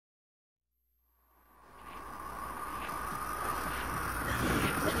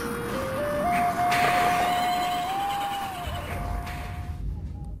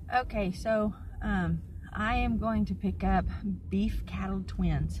Okay, so I am going to pick up beef cattle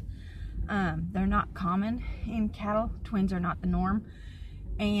twins. They're not common in cattle. Twins are not the norm.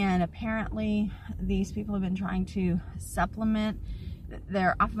 And apparently these people have been trying to supplement.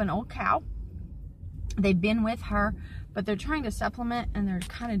 They're off of an old cow. They've been with her, but they're trying to supplement and they're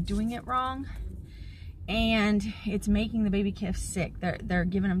kind of doing it wrong. And it's making the baby calves sick. They're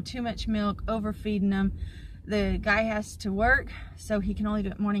giving them too much milk, overfeeding them. The guy has to work, so he can only do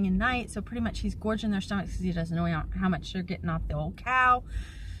it morning and night. So pretty much he's gorging their stomachs because he doesn't know how much they're getting off the old cow.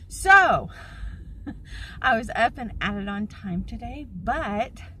 So I was up and at it on time today,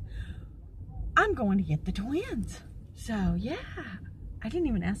 but I'm going to get the twins. So yeah, I didn't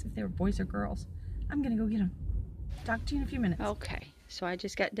even ask if they were boys or girls. I'm gonna go get them. Talk to you in a few minutes. Okay, so I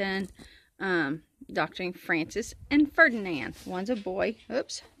just got done doctoring Francis and Ferdinand. One's a boy.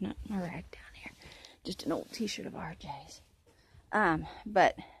 Oops, not my rag down here. Just an old t-shirt of RJ's.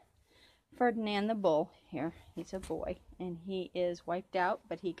 But Ferdinand the bull here, he's a boy, and he is wiped out,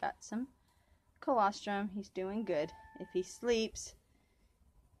 but he got some colostrum. He's doing good. If he sleeps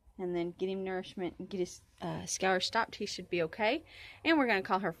and then get him nourishment and get his scour stopped, he should be okay. And we're going to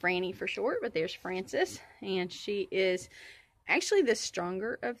call her Franny for short, but there's Francis, and she is actually the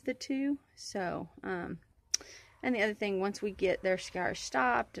stronger of the two. So, and the other thing, once we get their scour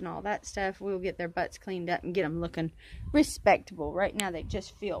stopped and all that stuff, we'll get their butts cleaned up and get them looking respectable. Right now they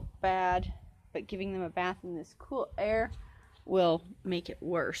just feel bad, but giving them a bath in this cool air will make it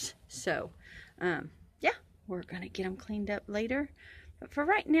worse. So, yeah, we're going to get them cleaned up later. But for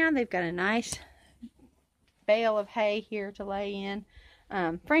right now, they've got a nice bale of hay here to lay in.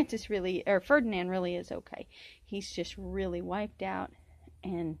 Ferdinand really is okay. He's just really wiped out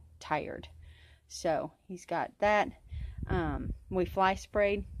and tired. So he's got that. We fly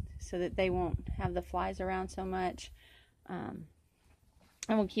sprayed so that they won't have the flies around so much. And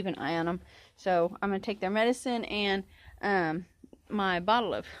we'll keep an eye on them. So I'm going to take their medicine, and my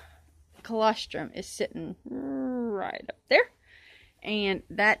bottle of colostrum is sitting right up there. And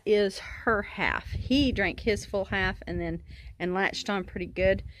that is her half. He drank his full half and latched on pretty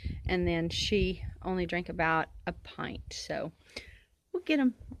good. And then she only drank about a pint. So we'll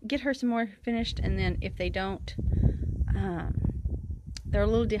get her some more finished. And then if they don't, they're a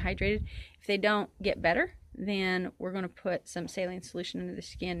little dehydrated. If they don't get better, then we're going to put some saline solution under the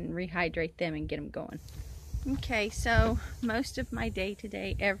skin and rehydrate them and get them going. Okay, so most of my day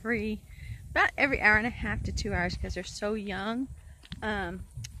today, about every hour and a half to 2 hours, because they're so young,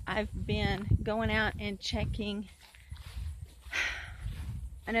 I've been going out and checking.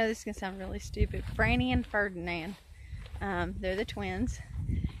 I know this is going to sound really stupid. Franny and Ferdinand. They're the twins.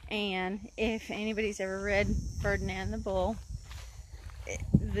 And if anybody's ever read Ferdinand the Bull,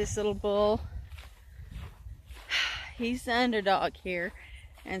 this little bull, he's the underdog here.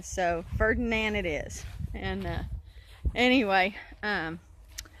 And so Ferdinand it is. And anyway, I'll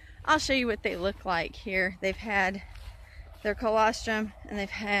show you what they look like here. They've had their colostrum, and they've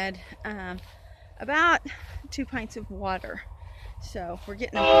had about 2 pints of water. So we're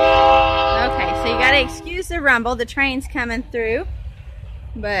getting them. Okay, so you gotta excuse the rumble. The train's coming through.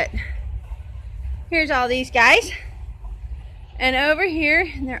 But here's all these guys. And over here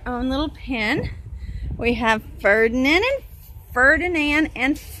in their own little pen, we have Ferdinand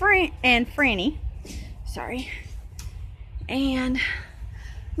and Franny. Sorry. And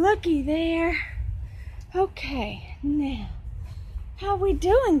looky there. Okay, now, how we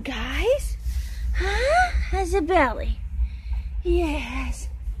doing, guys? Huh? How's the belly? Yes.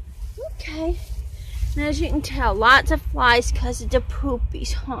 Okay. And as you can tell, lots of flies because of the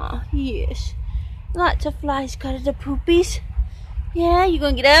poopies, huh? Yes. Lots of flies because of the poopies. Yeah, you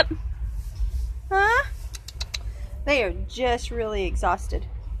gonna get up? Huh? They are just really exhausted.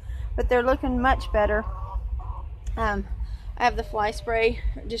 But they're looking much better. I have the fly spray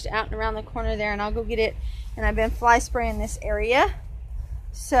just out and around the corner there, and I'll go get it. And I've been fly spraying this area.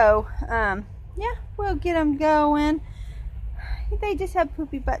 So, yeah, we'll get them going. They just have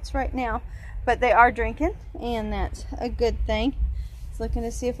poopy butts right now, but they are drinking, and that's a good thing. I was looking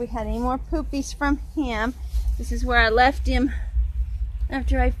to see if we had any more poopies from him. This is where I left him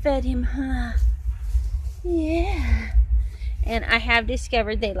after I fed him, huh? Yeah. And I have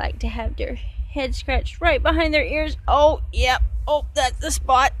discovered they like to have their head scratched right behind their ears. Oh, yep. Oh, that's the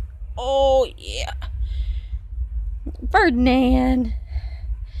spot. Oh, yeah. Ferdinand.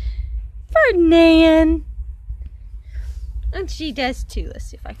 And she does too. Let's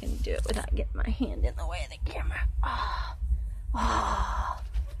see if I can do it without getting my hand in the way of the camera. Oh.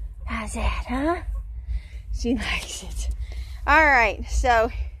 How's that, huh? She likes it. Alright,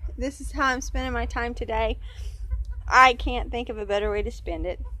 so this is how I'm spending my time today. I can't think of a better way to spend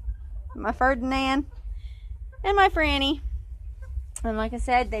it. my Ferdinand, and my Franny. And like I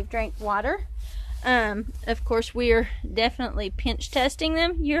said, they've drank water. Of course, we are definitely pinch testing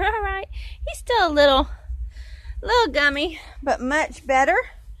them. You're all right. He's still a little gummy, but much better.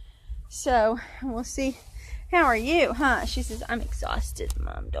 So we'll see. How are you, huh? She says, I'm exhausted,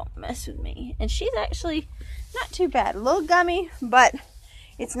 Mom. Don't mess with me. And she's actually not too bad. A little gummy, but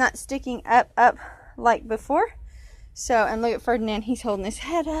it's not sticking up like before. So, and look at Ferdinand. He's holding his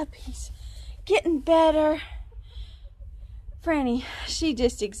head up. He's getting better. Franny, she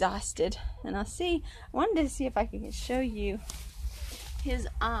just exhausted. And I wanted to see if I could show you his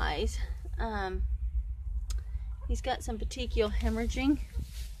eyes. He's got some petechial hemorrhaging.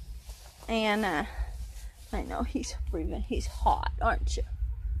 And, I know he's breathing. He's hot, aren't you?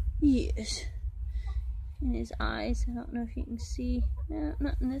 Yes. In his eyes. I don't know if you can see. No,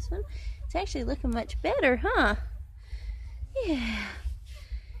 not in this one. It's actually looking much better, huh? Yeah.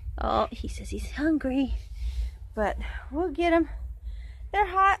 Oh, he says he's hungry. But we'll get him. They're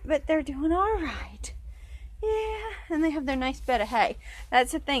hot, but they're doing all right. Yeah. And they have their nice bed of hay.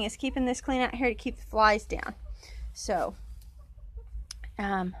 That's the thing, is keeping this clean out here to keep the flies down. So,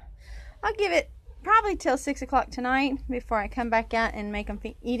 I'll give it probably till 6 o'clock tonight before I come back out and make them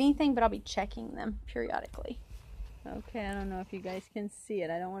eat anything, but I'll be checking them periodically. Okay, I don't know if you guys can see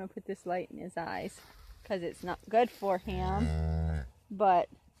it. I don't want to put this light in his eyes because it's not good for him. But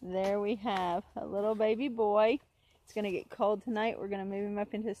there we have a little baby boy. It's going to get cold tonight. We're going to move him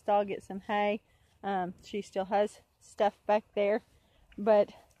up into the stall, get some hay. She still has stuff back there, but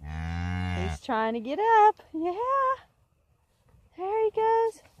he's trying to get up. Yeah. There he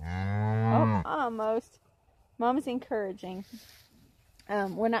goes. Oh, almost. Mama's encouraging.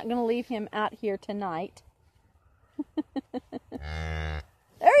 We're not going to leave him out here tonight. There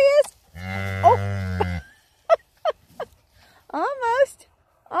he is. Oh. Almost.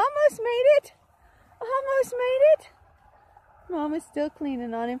 Almost made it. Almost made it. Mama's still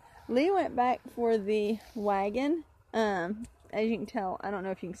cleaning on him. Lee went back for the wagon. As you can tell, I don't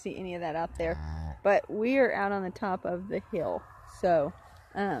know if you can see any of that out there, but we are out on the top of the hill. So,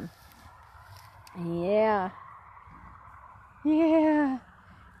 yeah.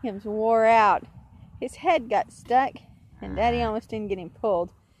 Him's wore out. His head got stuck, and Daddy almost didn't get him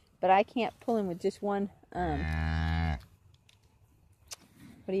pulled, but I can't pull him with just one, what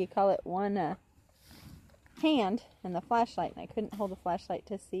do you call it? One, hand and the flashlight, and I couldn't hold the flashlight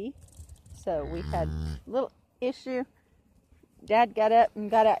to see. So we had a little issue. Dad got up and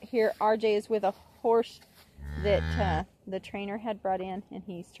got out here. RJ is with a horse that the trainer had brought in, and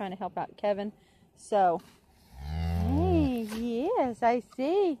he's trying to help out Kevin. So, hey, yes, I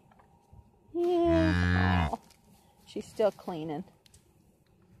see. Yeah. Oh, she's still cleaning.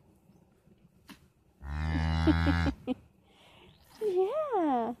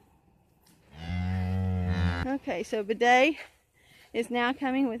 Yeah. Okay, so Bidet is now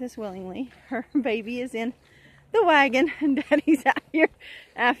coming with us willingly. Her baby is in the wagon, and Daddy's out here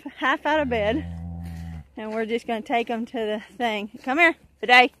half out of bed. And we're just going to take them to the thing. Come here,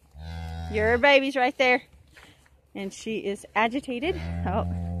 Bidet. Your baby's right there. And she is agitated. Oh,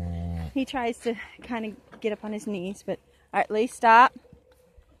 he tries to kind of get up on his knees, but all right, Lee, stop.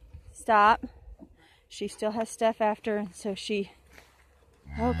 Stop. She still has stuff after, and so she...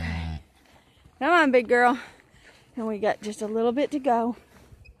 Okay. Come on, big girl. And we got just a little bit to go.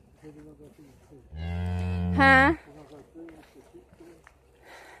 Huh?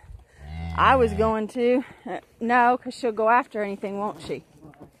 I was going to. No, because she'll go after anything, won't she?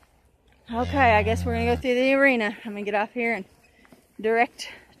 Okay, I guess we're going to go through the arena. I'm going to get off here and direct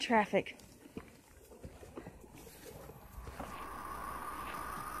traffic.